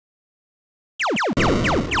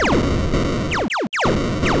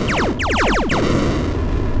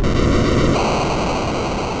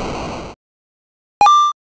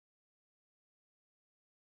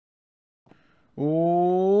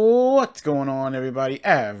What's going on, everybody?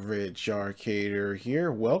 Average Arcader here.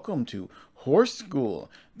 Welcome to Horse School.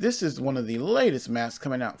 This is one of the latest masks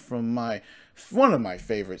coming out from one of my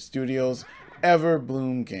favorite studios,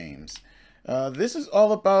 Everbloom Games. This is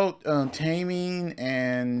all about taming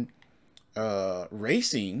and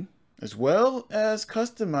racing, as well as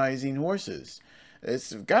customizing horses.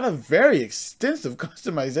 It's got a very extensive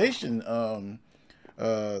customization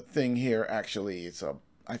thing here. Actually,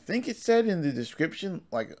 I think it said in the description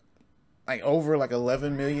like over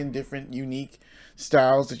 11 million different unique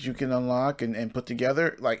styles that you can unlock and put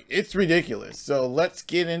together. Like, it's ridiculous. So let's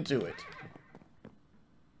get into it.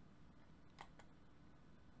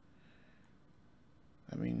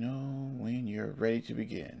 Let me know when you're ready to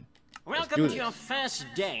begin. Welcome to your first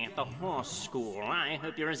day at the horse school. I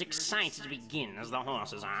hope you're as excited to begin as the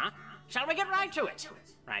horses are. Shall we get right to it?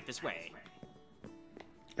 Right this way.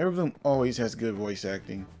 Everbloom always has good voice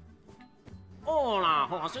acting. All our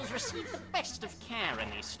horses receive the best of care in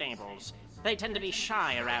these stables. They tend to be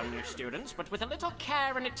shy around new students, but with a little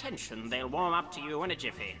care and attention, they'll warm up to you in a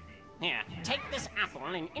jiffy. Here, take this apple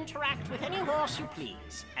and interact with any horse you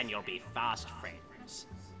please, and you'll be fast friends.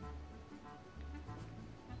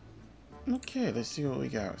 Okay, let's see what we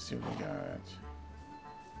got.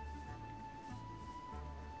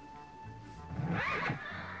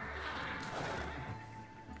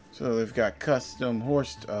 So they've got custom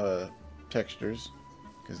horse textures,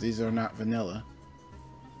 because these are not vanilla.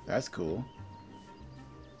 That's cool.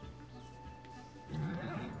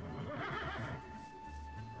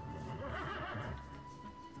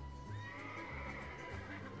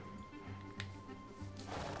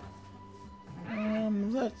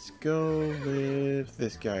 Let's go with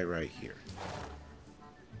this guy right here.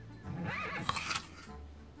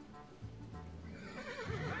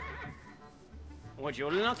 Would you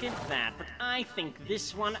look at that, but I think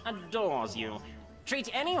this one adores you. Treat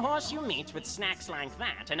any horse you meet with snacks like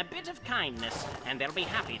that and a bit of kindness, and they'll be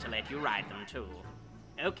happy to let you ride them too.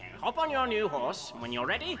 Okay, hop on your new horse. When you're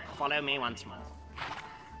ready, follow me once more.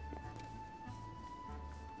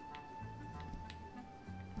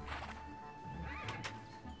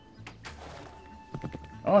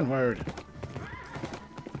 Onward.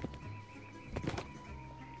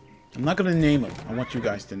 I'm not gonna name him. I want you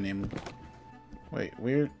guys to name him. Wait,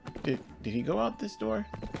 where did he go out this door?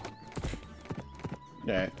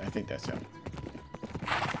 Yeah, I think that's him.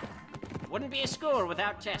 Wouldn't be a school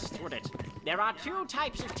without tests, would it? There are two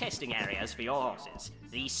types of testing areas for your horses.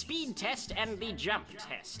 The speed test and the jump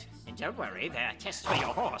test. And don't worry, they're tests for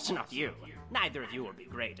your horse, not you. Neither of you will be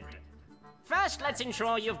graded. First, let's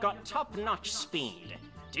ensure you've got top-notch speed.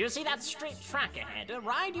 Do you see that straight track ahead?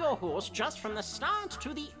 Ride your horse just from the start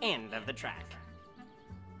to the end of the track.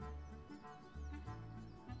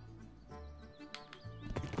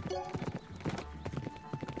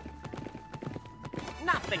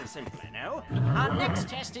 Nothing simpler, no? Our next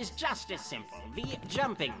test is just as simple, the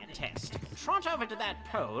jumping test. Trot over to that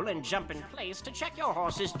pole and jump in place to check your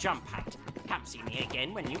horse's jump height. Come see me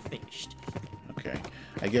again when you've finished. Okay,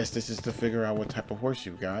 I guess this is to figure out what type of horse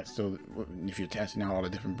you've got, so if you're testing out all the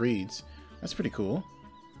different breeds. That's pretty cool.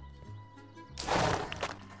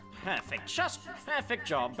 Perfect, just perfect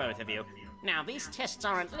job, both of you. Now, these tests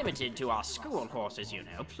aren't limited to our school horses, you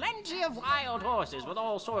know. Plenty of wild horses with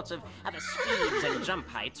all sorts of other speeds and jump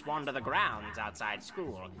heights wander the grounds outside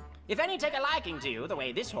school. If any take a liking to you the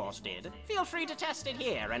way this horse did, feel free to test it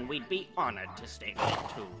here, and we'd be honored to stay with it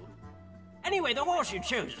too. Anyway, the horse you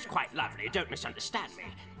chose is quite lovely, don't misunderstand me.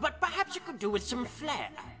 But perhaps you could do with some flair.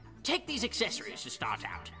 Take these accessories to start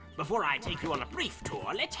out. Before I take you on a brief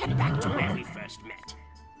tour, let's head back to where we first met.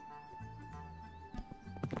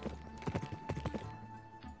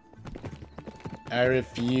 I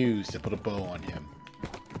refuse to put a bow on him.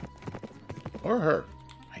 Or her.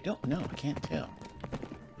 I don't know, I can't tell.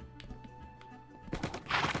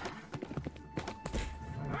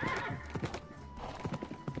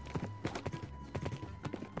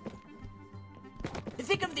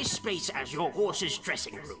 Think of this space as your horse's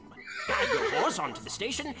dressing room. Guide your horse onto the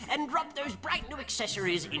station and drop those bright new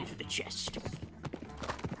accessories into the chest.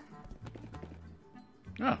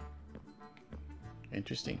 Oh.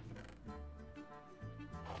 Interesting.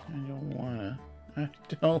 I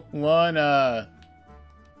don't wanna.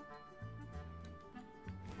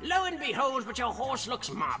 Lo and behold, but your horse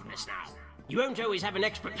looks marvelous now. You won't always have an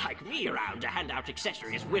expert like me around to hand out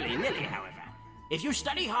accessories willy-nilly, however. If you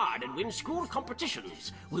study hard and win school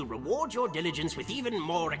competitions, we'll reward your diligence with even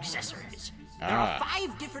more accessories. There are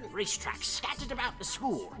 5 different racetracks scattered about the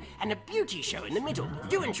school, and a beauty show in the middle.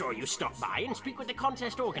 Do ensure you stop by and speak with the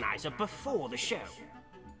contest organizer before the show.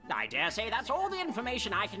 I dare say that's all the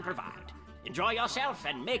information I can provide. Enjoy yourself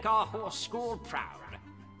and make our horse school proud.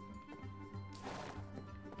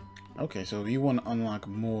 Okay, so if you want to unlock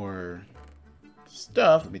more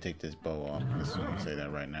stuff, let me take this bow off. Let's say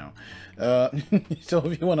that right now. So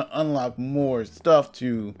if you want to unlock more stuff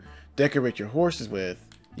to decorate your horses with,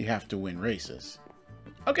 you have to win races.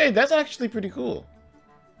 Okay, that's actually pretty cool.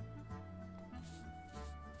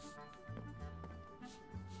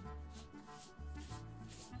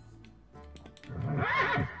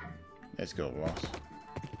 Let's go, Ross.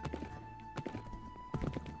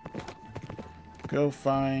 Go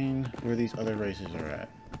find where these other races are at.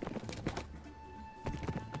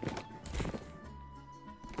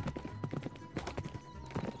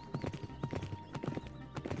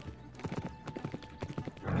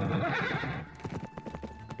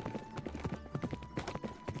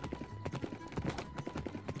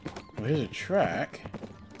 Well, here's a track.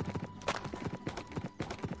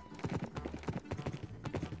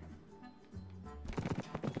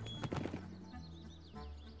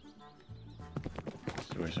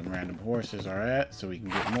 Where some random horses are at, so we can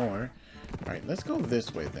get more. Alright, let's go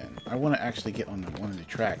this way then. I want to actually get on one of the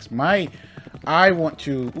tracks. I want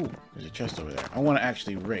to... Ooh, there's a chest over there. I want to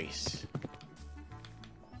actually race.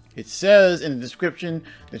 It says in the description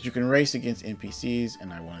that you can race against NPCs,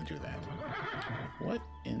 and I want to do that. What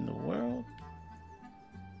in the world?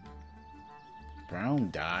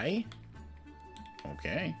 Brown dye?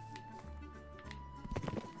 Okay.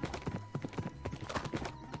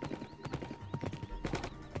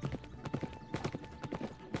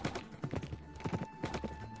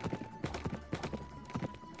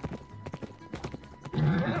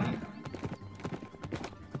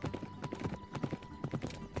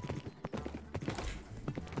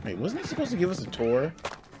 Wait, wasn't he supposed to give us a tour?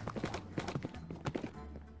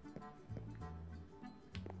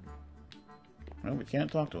 Well, we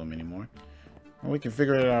can't talk to him anymore. Well, we can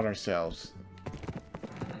figure it out ourselves.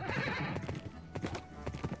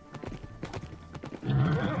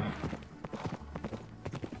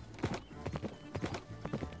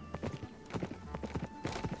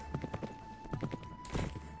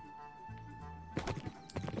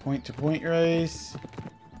 Point-to-point race.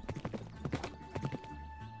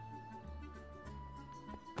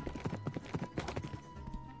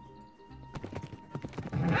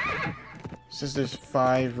 Says there's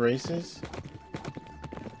 5 races.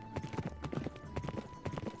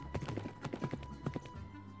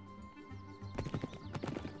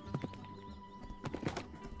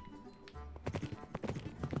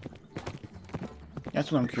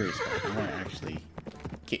 That's what I'm curious about. I want to actually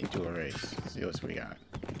get into a race. See what we got.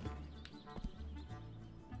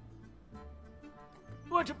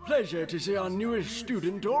 What a pleasure to see our newest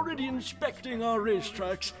student already inspecting our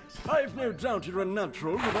racetracks. I've no doubt you're a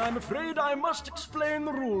natural, but I'm afraid I must explain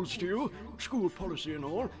the rules to you. School policy and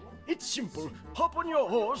all. It's simple. Hop on your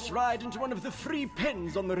horse, ride into one of the free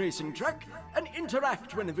pens on the racing track, and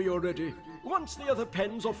interact whenever you're ready. Once the other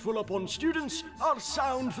pens are full up on students, I'll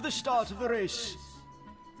sound for the start of the race.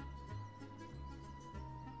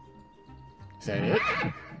 Is that it?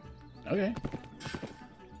 Okay.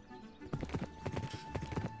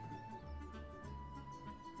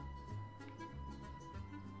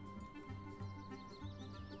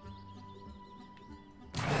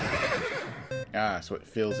 Ah, so it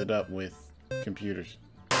fills it up with computers.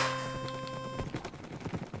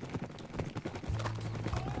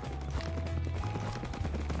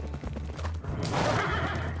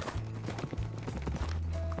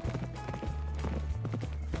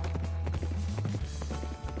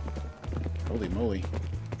 Holy moly.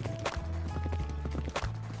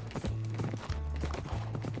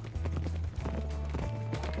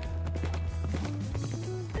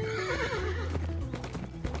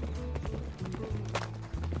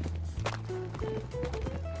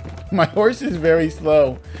 My horse is very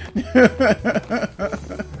slow.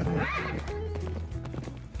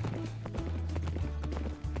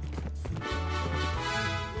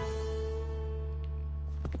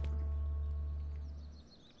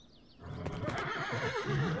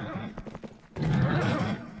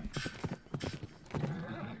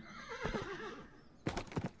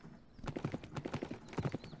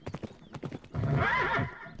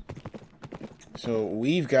 So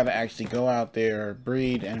we've got to actually go out there,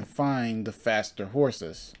 breed, and find the faster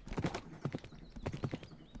horses.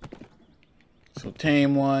 So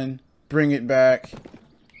tame one, bring it back.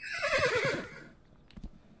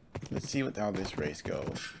 Let's see how this race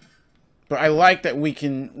goes. But I like that we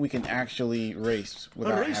can actually race The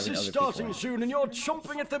without race having is other people. starting soon, and you're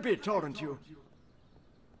chomping at the bit, aren't you?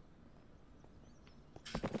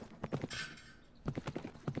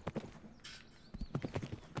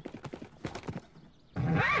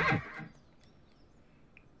 I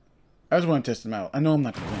just want to test them out. I know I'm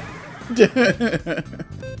not going to win.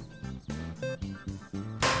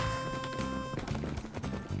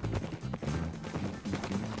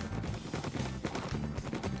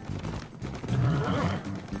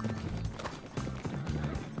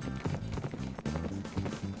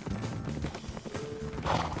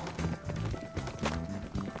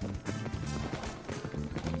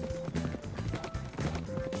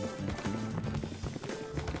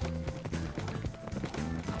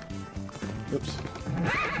 Oops.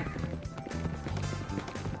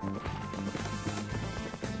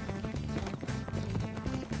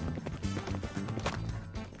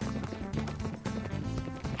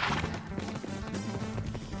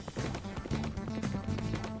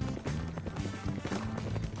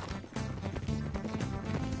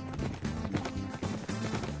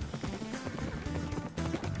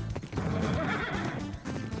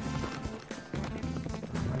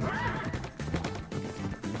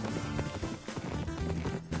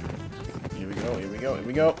 Here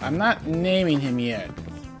we go. I'm not naming him yet.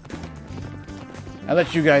 I'll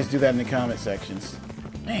let you guys do that in the comment sections.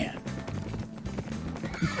 Man.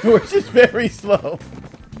 We're just very slow.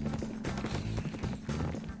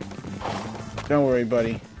 Don't worry,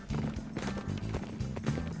 buddy.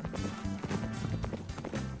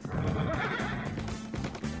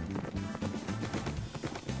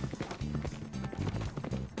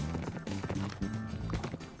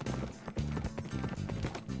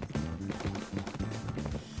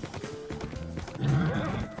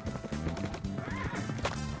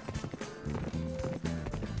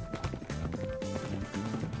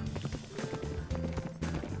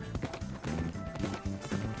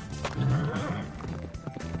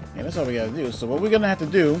 Yeah, that's all we gotta do. So what we're gonna have to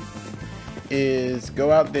do is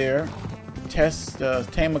go out there, test,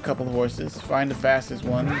 tame a couple of horses, find the fastest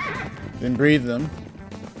ones, then breed them.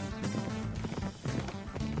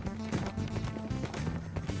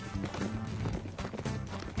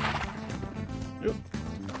 Oop.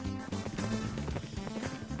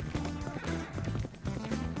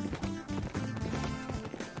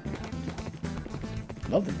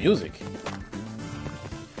 Love the music.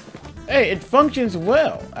 Hey, it functions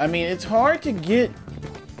well. I mean, it's hard to get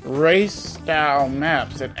race-style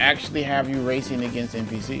maps that actually have you racing against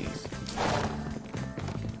NPCs.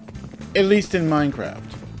 At least in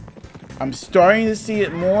Minecraft. I'm starting to see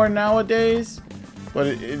it more nowadays, but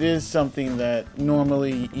it is something that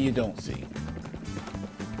normally you don't see.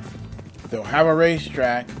 They'll have a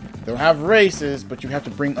racetrack, they'll have races, but you have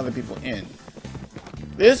to bring other people in.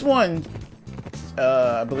 This one,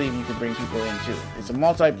 I believe you can bring people in too. It's a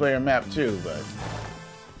multiplayer map too, but...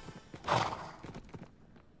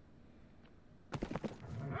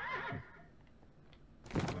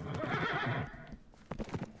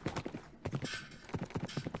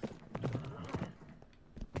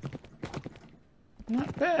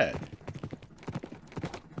 not bad.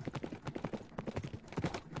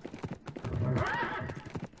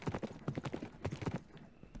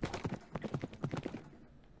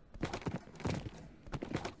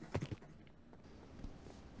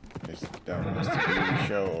 That was the TV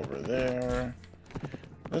show over there.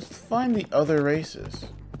 Let's find the other races.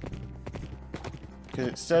 Because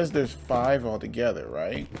it says there's 5 altogether,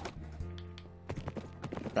 right?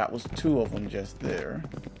 That was 2 of them just there.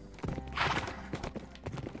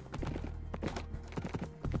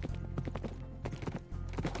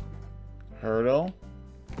 Hurdle.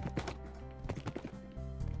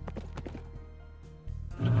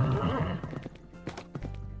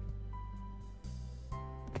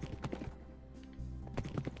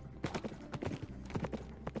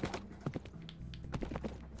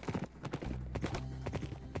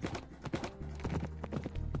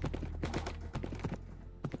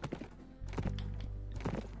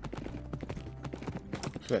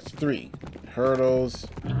 So that's 3. Hurdles.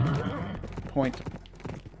 Point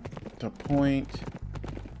to point.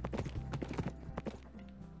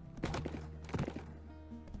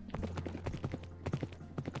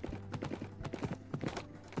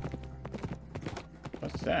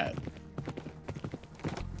 What's that?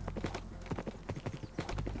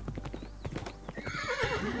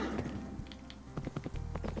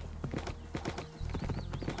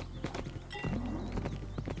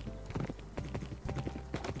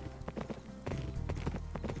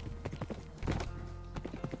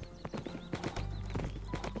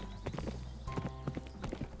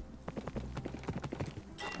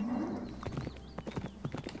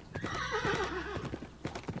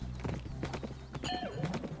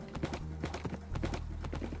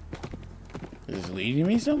 Is this leading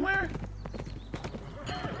me somewhere?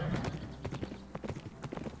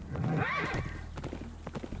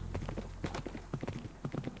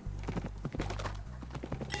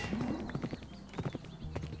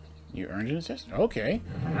 You earned an assessment. Okay.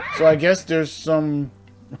 So I guess there's some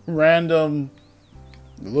random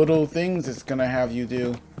little things it's gonna have you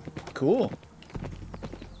do. Cool.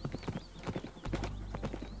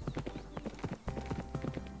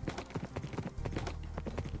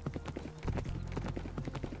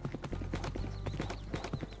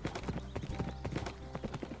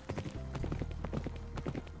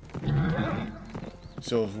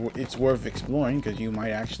 So it's worth exploring because you might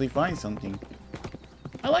actually find something.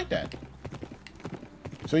 I like that.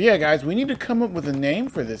 So yeah, guys, we need to come up with a name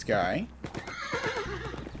for this guy.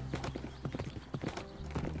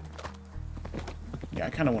 Yeah, I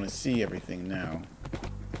kind of want to see everything now.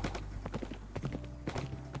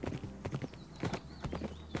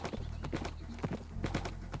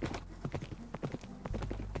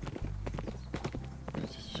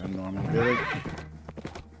 This is a normal village.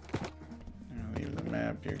 Leave the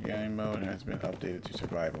map. Your game mode has been updated to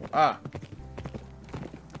survival. Ah!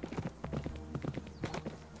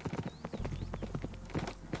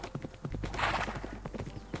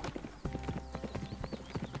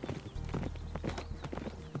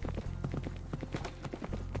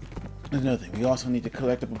 There's another thing. We also need to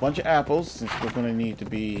collect up a bunch of apples since we're going to need to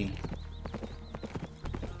be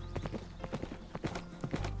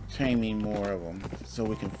taming more of them so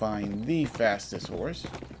we can find the fastest horse.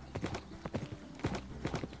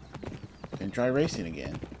 Then try racing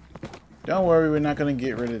again. Don't worry, we're not going to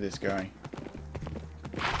get rid of this guy.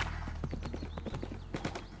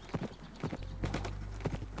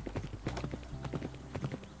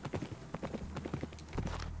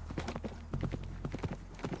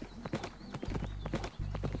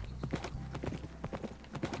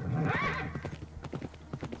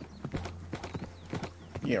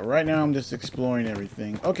 Yeah, right now I'm just exploring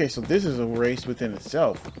everything. Okay, so this is a race within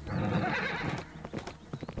itself.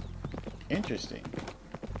 Interesting.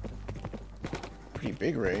 Pretty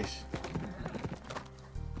big race.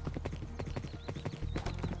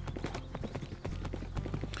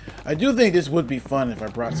 I do think this would be fun if I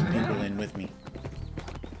brought some people in with me.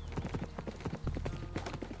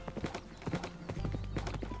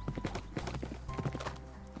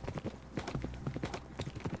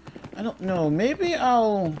 I don't know, maybe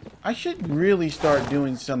I should really start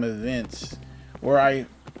doing some events where I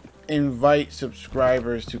invite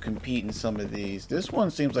subscribers to compete in some of these. This one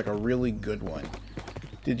seems like a really good one.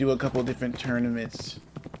 To do a couple different tournaments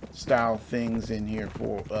style things in here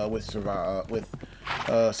for with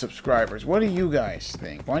subscribers. What do you guys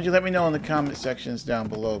think? Why don't you let me know in the comment sections down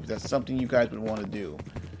below if that's something you guys would want to do.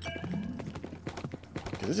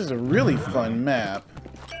 'Cause this is a really fun map.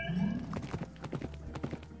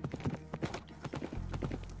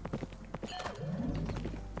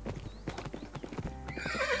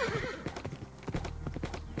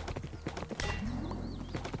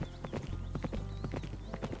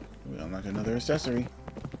 Unlock another accessory.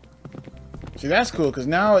 See, that's cool, because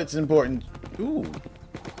now it's important. Ooh.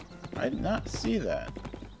 I did not see that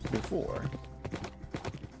before.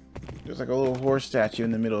 There's like a little horse statue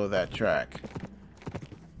in the middle of that track.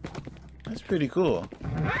 That's pretty cool.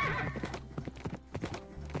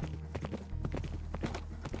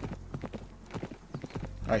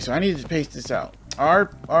 Alright, so I need to pace this out.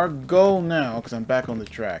 Our goal now, because I'm back on the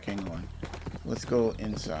track. Hang on. Let's go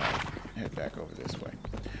inside. Head back over this way.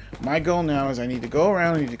 My goal now is I need to go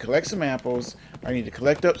around, I need to collect some apples, I need to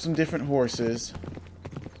collect up some different horses.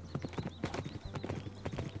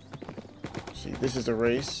 See, this is a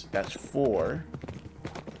race. That's 4.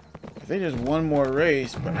 I think there's one more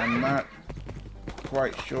race, but I'm not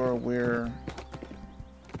quite sure where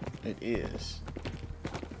it is.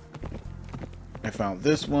 I found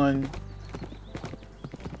this one.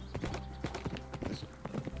 There's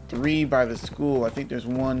 3 by the school. I think there's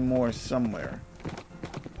one more somewhere.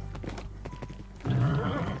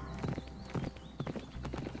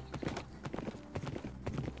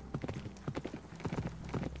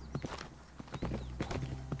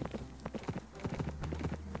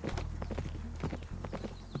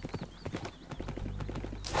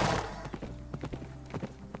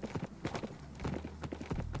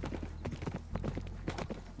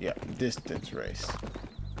 Yeah, distance race.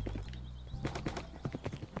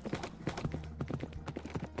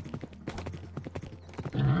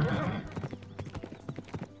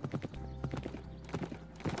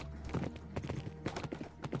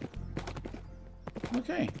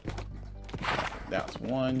 Okay. That's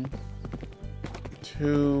 1,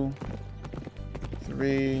 2,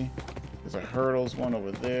 3. There's a hurdles one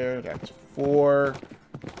over there. That's 4.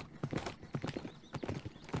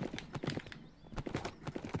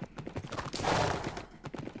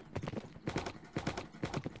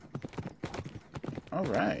 All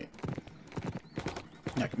right.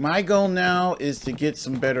 Like, my goal now is to get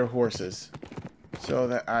some better horses so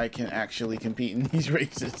that I can actually compete in these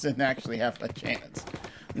races and actually have a chance.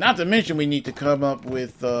 Not to mention we need to come up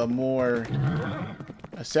with more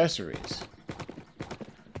accessories.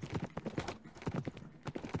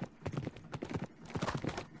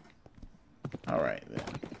 Alright then.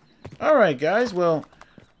 Alright guys, well,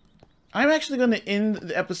 I'm actually going to end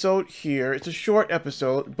the episode here. It's a short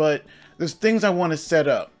episode, but there's things I want to set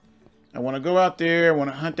up. I want to go out there, I want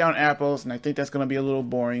to hunt down apples, and I think that's going to be a little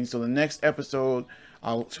boring. So the next episode,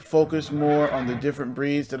 I'll focus more on the different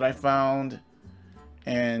breeds that I found,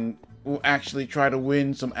 and we'll actually try to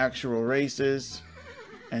win some actual races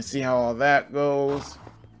and see how all that goes.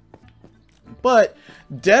 But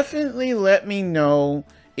definitely let me know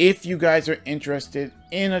if you guys are interested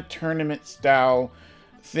in a tournament style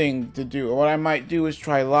thing to do. What I might do is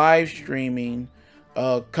try live streaming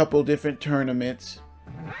a couple different tournaments.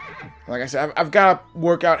 Like I said, I've got to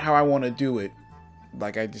work out how I want to do it.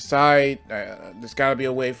 Like I decide, there's got to be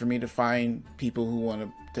a way for me to find people who want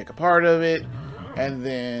to take a part of it. And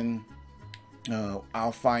then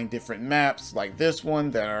I'll find different maps like this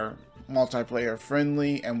one that are multiplayer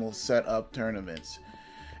friendly, and we'll set up tournaments.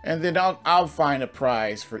 And then I'll find a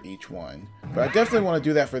prize for each one. But I definitely want to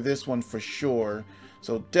do that for this one for sure.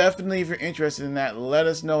 So definitely, if you're interested in that, let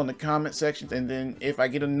us know in the comment section. And then if I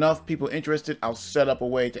get enough people interested, I'll set up a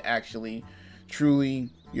way to actually, truly,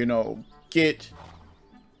 you know,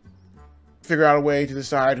 figure out a way to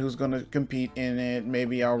decide who's going to compete in it.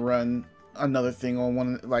 Maybe I'll run another thing on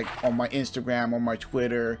one, like on my Instagram or my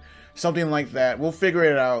Twitter, something like that. We'll figure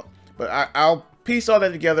it out. But I'll piece all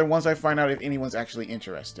that together once I find out if anyone's actually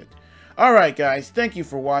interested. Alright guys, thank you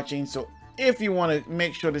for watching. So if you want to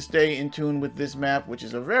make sure to stay in tune with this map, which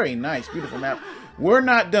is a very nice, beautiful map, we're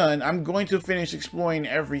not done. I'm going to finish exploring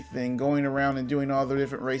everything, going around and doing all the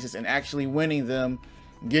different races and actually winning them,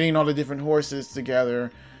 getting all the different horses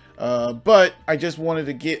together. But I just wanted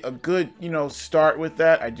to get a good, you know, start with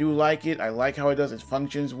that. I do like it. I like how it does. It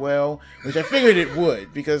functions well, which I figured it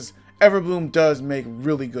would, because Everbloom does make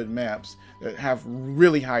really good maps that have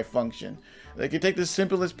really high function. They can take the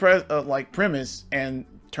simplest premise and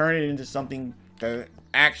turn it into something that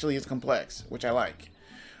actually is complex, which I like.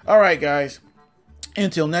 Alright guys,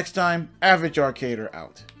 until next time, Average Arcader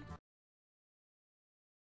out.